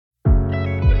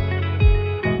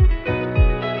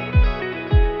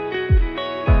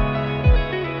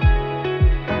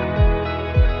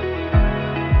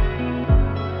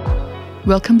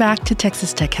Welcome back to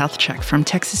Texas Tech Health Check from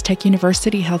Texas Tech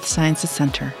University Health Sciences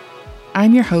Center.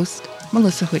 I'm your host,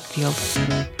 Melissa Whitfield.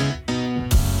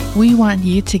 We want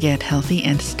you to get healthy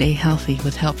and stay healthy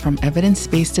with help from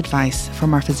evidence-based advice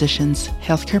from our physicians,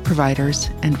 healthcare providers,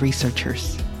 and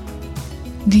researchers.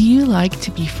 Do you like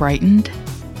to be frightened?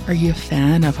 Are you a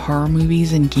fan of horror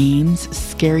movies and games,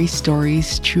 scary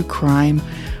stories, true crime,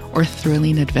 or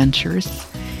thrilling adventures?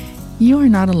 You are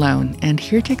not alone, and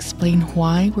here to explain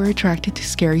why we're attracted to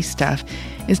scary stuff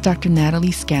is Dr.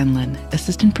 Natalie Scanlon,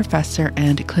 assistant professor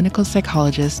and clinical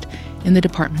psychologist in the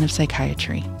Department of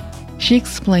Psychiatry. She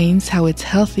explains how it's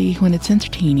healthy when it's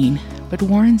entertaining, but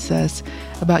warns us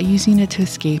about using it to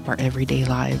escape our everyday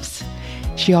lives.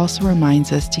 She also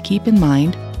reminds us to keep in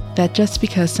mind that just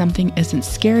because something isn't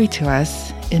scary to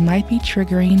us, it might be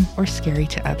triggering or scary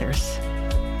to others.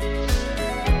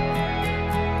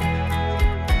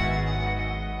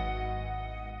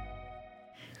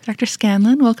 Dr.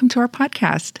 Scanlon, welcome to our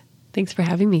podcast. Thanks for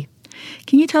having me.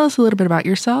 Can you tell us a little bit about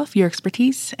yourself, your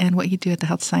expertise, and what you do at the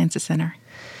Health Sciences Center?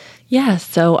 Yeah,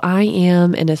 so I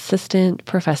am an assistant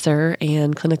professor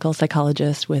and clinical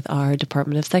psychologist with our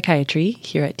Department of Psychiatry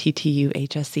here at TTU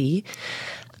HSC.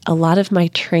 A lot of my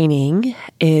training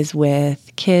is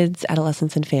with kids,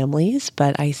 adolescents, and families,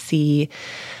 but I see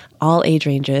all age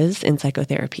ranges in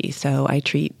psychotherapy. So I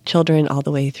treat children all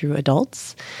the way through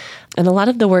adults. And a lot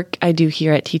of the work I do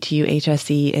here at TTU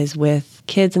HSC is with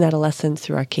kids and adolescents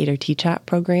through our Cater TCHAT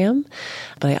program.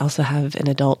 But I also have an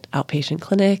adult outpatient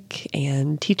clinic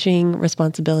and teaching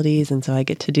responsibilities. And so I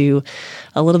get to do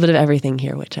a little bit of everything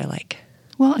here, which I like.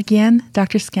 Well, again,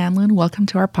 Dr. Scanlon, welcome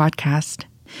to our podcast.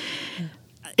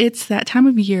 It's that time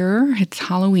of year. It's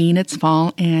Halloween, it's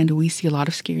fall, and we see a lot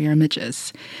of scary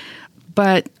images.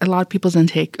 But a lot of people's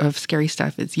intake of scary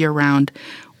stuff is year-round.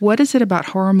 What is it about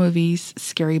horror movies,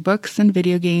 scary books and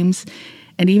video games,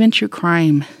 and even true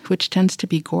crime, which tends to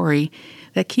be gory,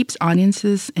 that keeps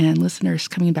audiences and listeners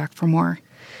coming back for more?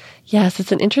 Yes,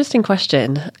 it's an interesting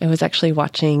question. I was actually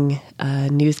watching a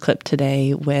news clip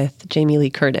today with Jamie Lee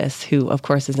Curtis, who, of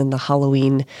course, is in the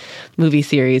Halloween movie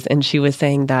series, and she was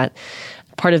saying that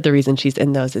part of the reason she's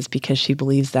in those is because she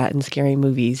believes that in scary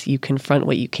movies, you confront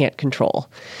what you can't control.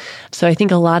 So I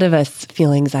think a lot of us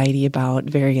feel anxiety about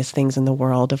various things in the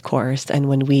world, of course, and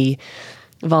when we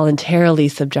voluntarily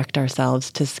subject ourselves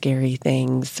to scary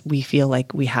things, we feel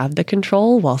like we have the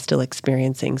control while still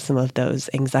experiencing some of those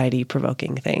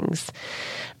anxiety-provoking things.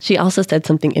 She also said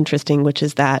something interesting, which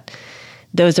is that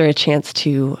those are a chance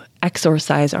to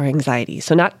exorcise our anxiety.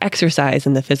 So not exercise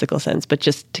in the physical sense, but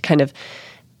just to kind of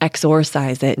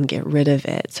exorcise it and get rid of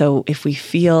it. So if we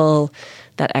feel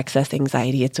that excess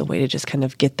anxiety, it's a way to just kind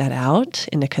of get that out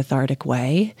in a cathartic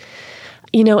way.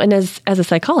 You know, and as a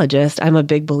psychologist, I'm a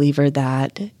big believer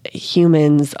that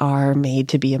humans are made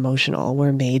to be emotional.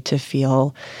 We're made to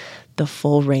feel the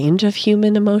full range of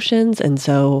human emotions. And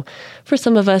so for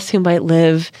some of us who might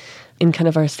live in kind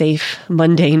of our safe,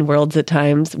 mundane worlds at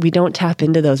times, we don't tap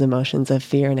into those emotions of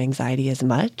fear and anxiety as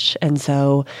much. And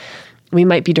so we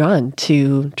might be drawn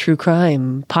to true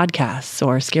crime podcasts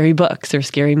or scary books or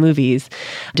scary movies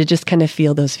to just kind of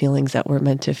feel those feelings that we're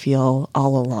meant to feel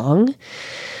all along.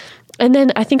 And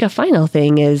then I think a final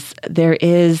thing is there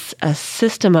is a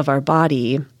system of our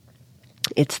body.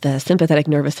 It's the sympathetic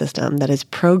nervous system that is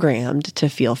programmed to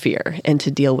feel fear and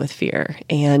to deal with fear.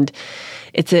 And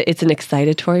it's an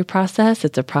excitatory process.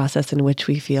 It's a process in which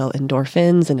we feel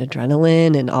endorphins and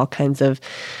adrenaline and all kinds of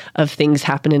things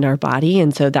happen in our body.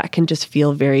 And so that can just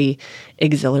feel very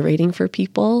exhilarating for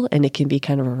people, and it can be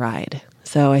kind of a ride.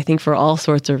 So I think for all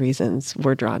sorts of reasons,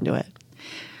 we're drawn to it.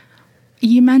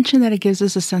 You mentioned that it gives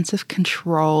us a sense of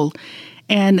control,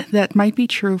 and that might be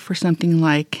true for something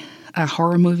like a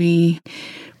horror movie,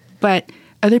 but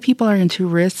other people are into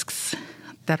risks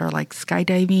that are like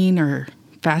skydiving or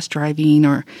fast driving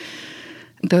or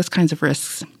those kinds of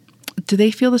risks. Do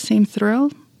they feel the same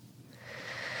thrill?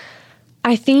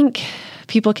 I think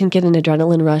people can get an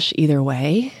adrenaline rush either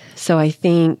way. So I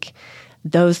think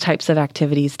those types of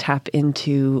activities tap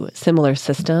into similar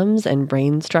systems and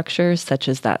brain structures, such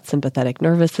as that sympathetic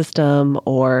nervous system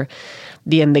or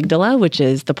the amygdala, which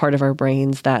is the part of our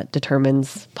brains that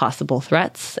determines possible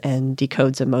threats and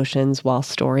decodes emotions while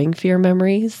storing fear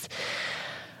memories.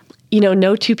 You know,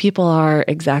 no two people are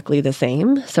exactly the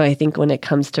same. So I think when it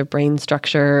comes to brain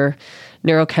structure,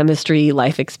 neurochemistry,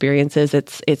 life experiences,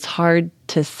 it's hard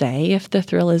to say if the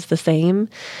thrill is the same.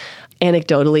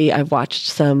 Anecdotally, I've watched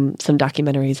some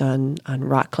documentaries on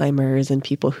rock climbers and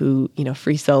people who,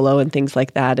 free solo and things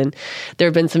like that. And there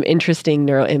have been some interesting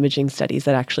neuroimaging studies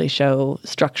that actually show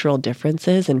structural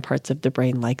differences in parts of the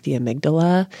brain like the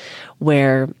amygdala,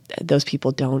 where those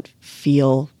people don't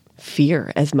feel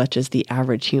fear as much as the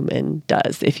average human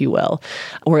does, if you will,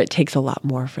 or it takes a lot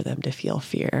more for them to feel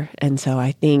fear. And so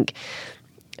I think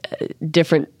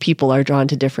different people are drawn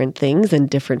to different things, and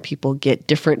different people get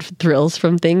different thrills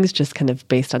from things just kind of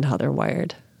based on how they're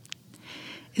wired.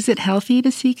 Is it healthy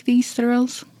to seek these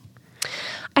thrills?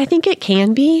 I think it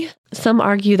can be. Some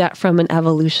argue that from an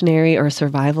evolutionary or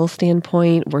survival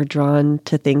standpoint, we're drawn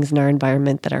to things in our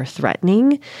environment that are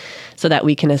threatening so that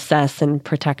we can assess and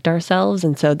protect ourselves.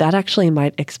 And so that actually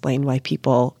might explain why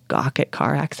people gawk at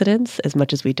car accidents as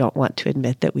much as we don't want to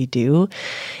admit that we do.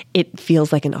 It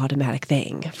feels like an automatic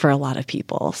thing for a lot of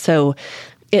people. So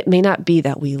it may not be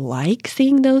that we like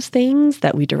seeing those things,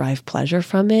 that we derive pleasure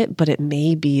from it, but it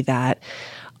may be that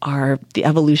the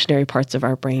evolutionary parts of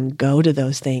our brain go to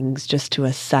those things just to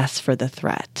assess for the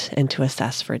threat and to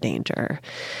assess for danger.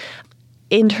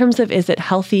 In terms of, is it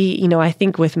healthy? I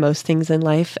think with most things in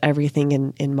life, everything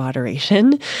in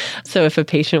moderation. So if a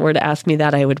patient were to ask me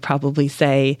that, I would probably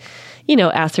say,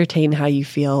 ascertain how you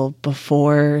feel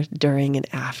before, during, and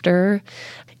after.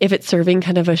 If it's serving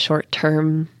kind of a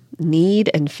short-term need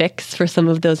and fix for some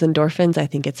of those endorphins, I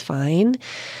think it's fine.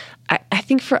 I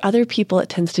think for other people, it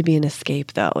tends to be an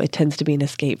escape, though. It tends to be an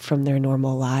escape from their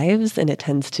normal lives, and it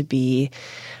tends to be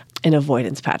an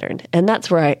avoidance pattern. And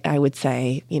that's where I would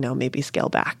say, maybe scale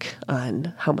back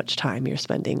on how much time you're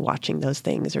spending watching those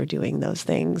things or doing those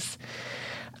things.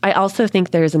 I also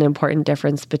think there's an important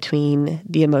difference between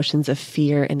the emotions of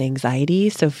fear and anxiety.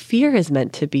 So fear is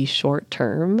meant to be short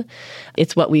term.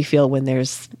 It's what we feel when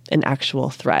there's an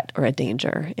actual threat or a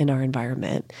danger in our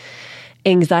environment.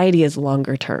 Anxiety is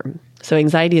longer term. So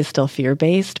anxiety is still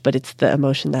fear-based, but it's the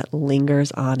emotion that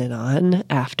lingers on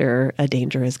after a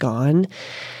danger is gone.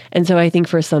 And so I think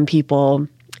for some people,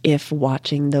 if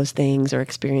watching those things or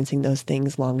experiencing those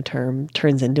things long-term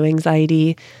turns into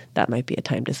anxiety, that might be a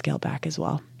time to scale back as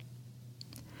well.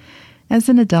 As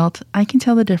an adult, I can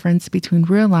tell the difference between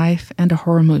real life and a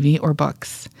horror movie or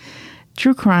books.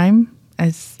 True crime,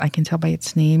 as I can tell by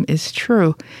its name, is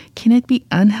true. Can it be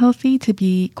unhealthy to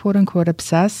be quote-unquote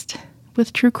obsessed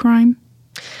with true crime?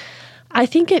 I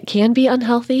think it can be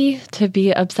unhealthy to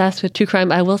be obsessed with true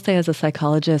crime. I will say as a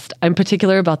psychologist, I'm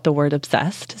particular about the word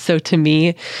obsessed. So to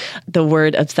me, the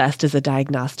word obsessed is a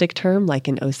diagnostic term like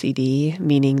an OCD,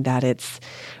 meaning that it's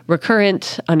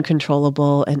recurrent,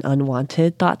 uncontrollable, and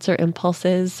unwanted thoughts or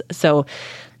impulses. So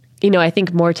I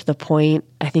think more to the point,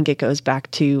 I think it goes back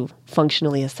to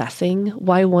functionally assessing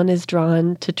why one is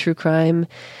drawn to true crime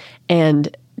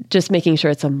and just making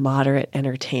sure it's a moderate,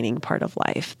 entertaining part of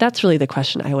life. That's really the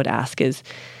question I would ask is,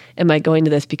 am I going to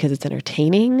this because it's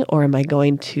entertaining, or am I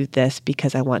going to this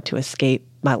because I want to escape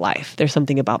my life? There's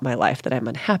something about my life that I'm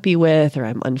unhappy with or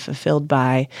I'm unfulfilled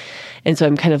by. And so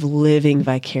I'm kind of living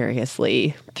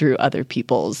vicariously through other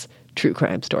people's true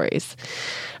crime stories.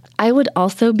 I would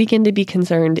also begin to be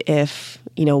concerned if,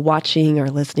 watching or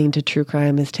listening to true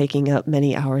crime is taking up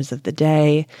many hours of the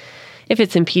day, if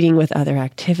it's impeding with other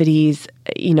activities,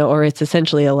 or it's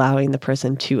essentially allowing the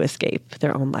person to escape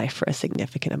their own life for a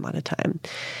significant amount of time.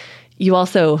 You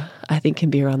also, I think, can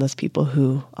be around those people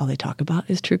who all they talk about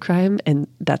is true crime, and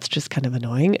that's just kind of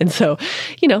annoying. And so,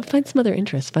 find some other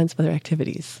interests, find some other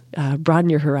activities, broaden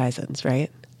your horizons,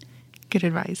 right? Good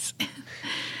advice.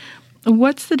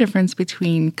 What's the difference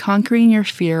between conquering your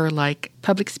fear, like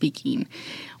public speaking,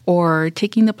 or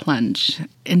taking the plunge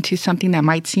into something that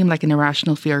might seem like an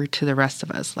irrational fear to the rest of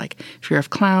us, like fear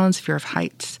of clowns, fear of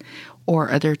heights,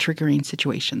 or other triggering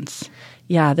situations?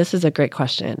 Yeah, this is a great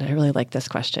question. I really like this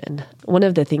question. One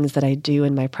of the things that I do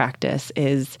in my practice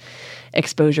is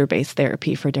exposure-based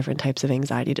therapy for different types of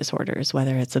anxiety disorders,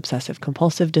 whether it's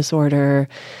obsessive-compulsive disorder,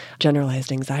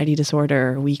 generalized anxiety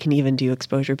disorder. We can even do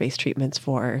exposure-based treatments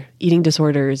for eating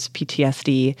disorders,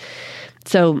 PTSD.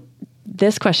 So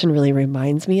this question really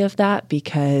reminds me of that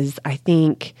because I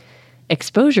think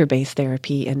exposure-based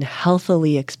therapy and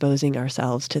healthily exposing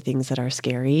ourselves to things that are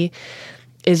scary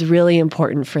is really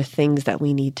important for things that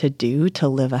we need to do to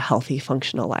live a healthy,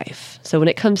 functional life. So when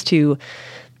it comes to,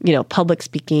 public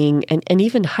speaking and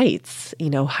even heights,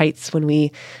 heights when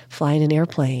we fly in an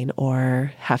airplane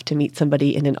or have to meet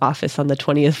somebody in an office on the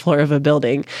 20th floor of a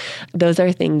building, those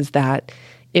are things that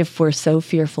if we're so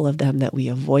fearful of them that we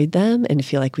avoid them and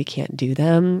feel like we can't do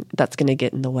them, that's going to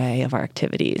get in the way of our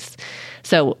activities.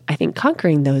 So I think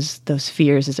conquering those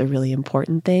fears is a really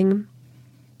important thing.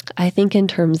 I think in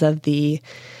terms of the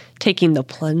taking the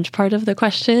plunge part of the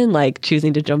question, like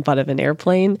choosing to jump out of an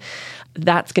airplane,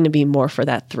 that's going to be more for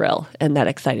that thrill and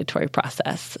that excitatory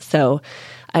process. So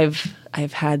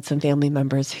I've had some family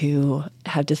members who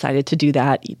have decided to do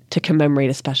that to commemorate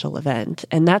a special event.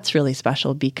 And that's really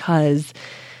special because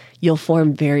you'll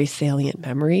form very salient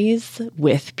memories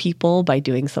with people by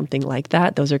doing something like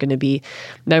that. Those are going to be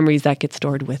memories that get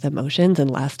stored with emotions and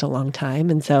last a long time.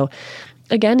 And so,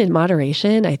 again, in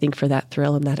moderation, I think for that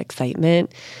thrill and that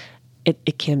excitement,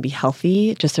 it can be healthy.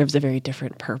 It just serves a very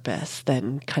different purpose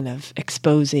than kind of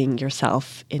exposing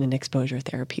yourself in an exposure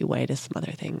therapy way to some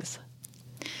other things.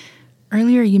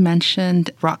 Earlier, you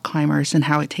mentioned rock climbers and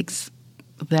how it takes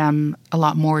them a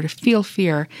lot more to feel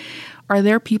fear. Are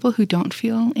there people who don't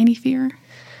feel any fear?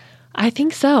 I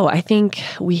think so. I think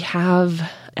we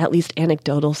have at least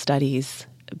anecdotal studies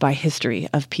by history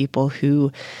of people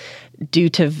who, due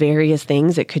to various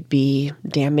things, it could be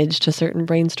damage to certain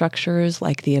brain structures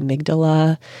like the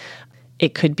amygdala.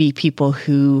 It could be people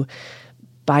who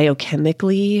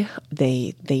biochemically,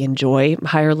 they enjoy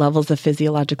higher levels of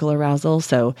physiological arousal.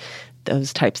 So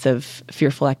those types of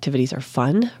fearful activities are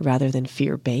fun rather than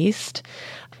fear-based.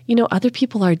 Other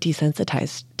people are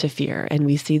desensitized to fear, and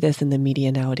we see this in the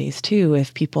media nowadays too.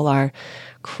 If people are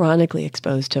chronically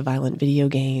exposed to violent video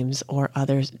games or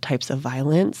other types of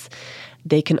violence,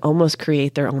 they can almost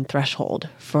create their own threshold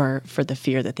for the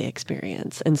fear that they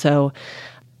experience. And so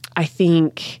I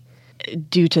think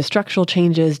due to structural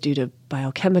changes, due to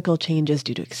biochemical changes,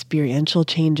 due to experiential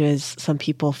changes, some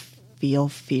people feel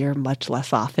fear much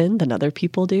less often than other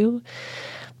people do.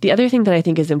 The other thing that I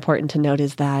think is important to note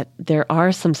is that there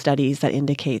are some studies that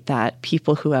indicate that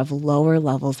people who have lower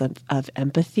levels of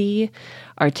empathy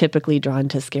are typically drawn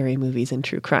to scary movies and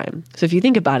true crime. So if you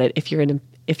think about it, if you're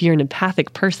an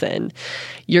empathic person,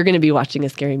 you're going to be watching a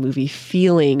scary movie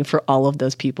feeling for all of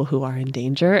those people who are in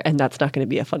danger, and that's not going to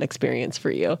be a fun experience for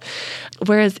you.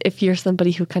 Whereas if you're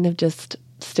somebody who kind of just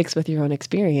sticks with your own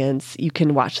experience, you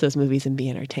can watch those movies and be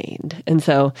entertained. And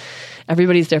so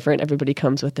everybody's different. Everybody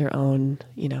comes with their own,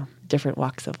 different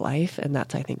walks of life. And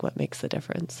that's, I think, what makes the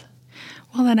difference.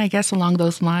 Well, then I guess along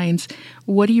those lines,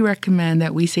 what do you recommend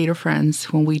that we say to friends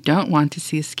when we don't want to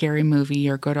see a scary movie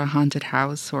or go to a haunted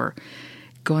house or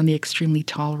go on the extremely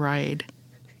tall ride?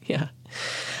 Yeah.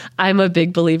 I'm a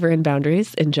big believer in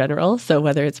boundaries in general. So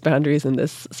whether it's boundaries in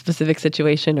this specific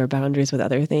situation or boundaries with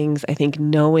other things, I think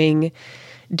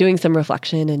doing some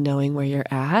reflection and knowing where you're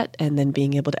at and then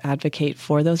being able to advocate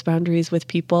for those boundaries with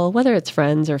people, whether it's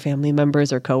friends or family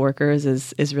members or coworkers,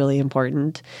 is really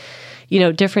important.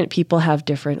 Different people have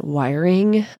different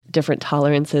wiring, different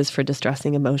tolerances for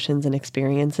distressing emotions and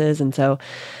experiences. And so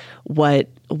what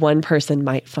one person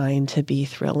might find to be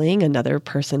thrilling, another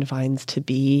person finds to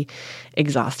be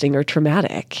exhausting or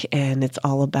traumatic. And it's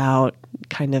all about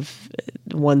kind of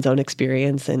one's own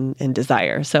experience and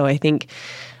desire. So I think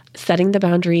setting the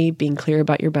boundary, being clear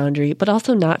about your boundary, but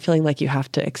also not feeling like you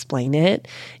have to explain it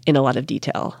in a lot of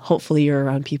detail. Hopefully you're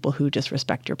around people who just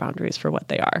respect your boundaries for what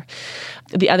they are.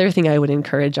 The other thing I would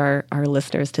encourage our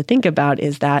listeners to think about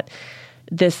is that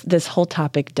this whole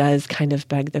topic does kind of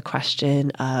beg the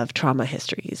question of trauma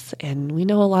histories. And we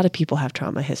know a lot of people have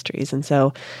trauma histories. And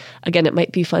so, again, it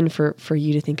might be fun for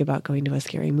you to think about going to a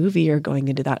scary movie or going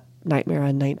into that Nightmare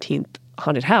on 19th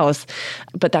haunted house,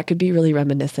 but that could be really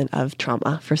reminiscent of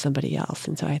trauma for somebody else.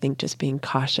 And so I think just being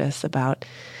cautious about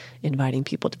inviting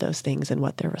people to those things and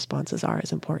what their responses are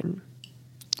is important.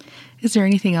 Is there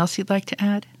anything else you'd like to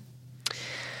add?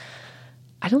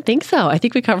 I don't think so. I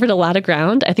think we covered a lot of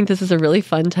ground. I think this is a really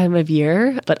fun time of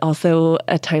year, but also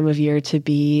a time of year to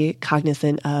be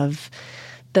cognizant of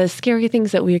the scary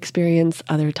things that we experience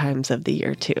other times of the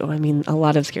year too. I mean, a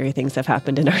lot of scary things have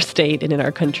happened in our state and in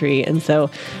our country. And so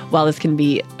while this can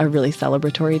be a really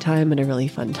celebratory time and a really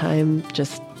fun time,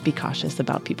 just be cautious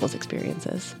about people's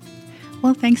experiences.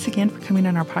 Well, thanks again for coming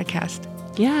on our podcast.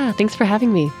 Yeah, thanks for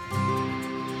having me.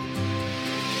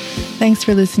 Thanks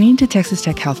for listening to Texas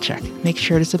Tech Health Check. Make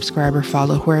sure to subscribe or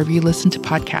follow wherever you listen to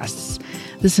podcasts.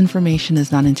 This information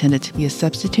is not intended to be a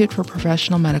substitute for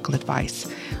professional medical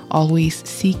advice. Always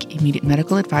seek immediate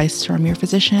medical advice from your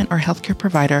physician or healthcare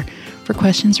provider for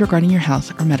questions regarding your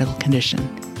health or medical condition.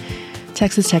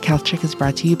 Texas Tech Health Check is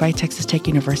brought to you by Texas Tech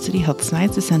University Health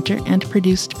Sciences Center and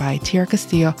produced by Tiara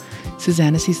Castillo,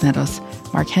 Susana Cisneros,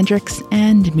 Mark Hendricks,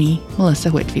 and me, Melissa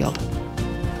Whitfield.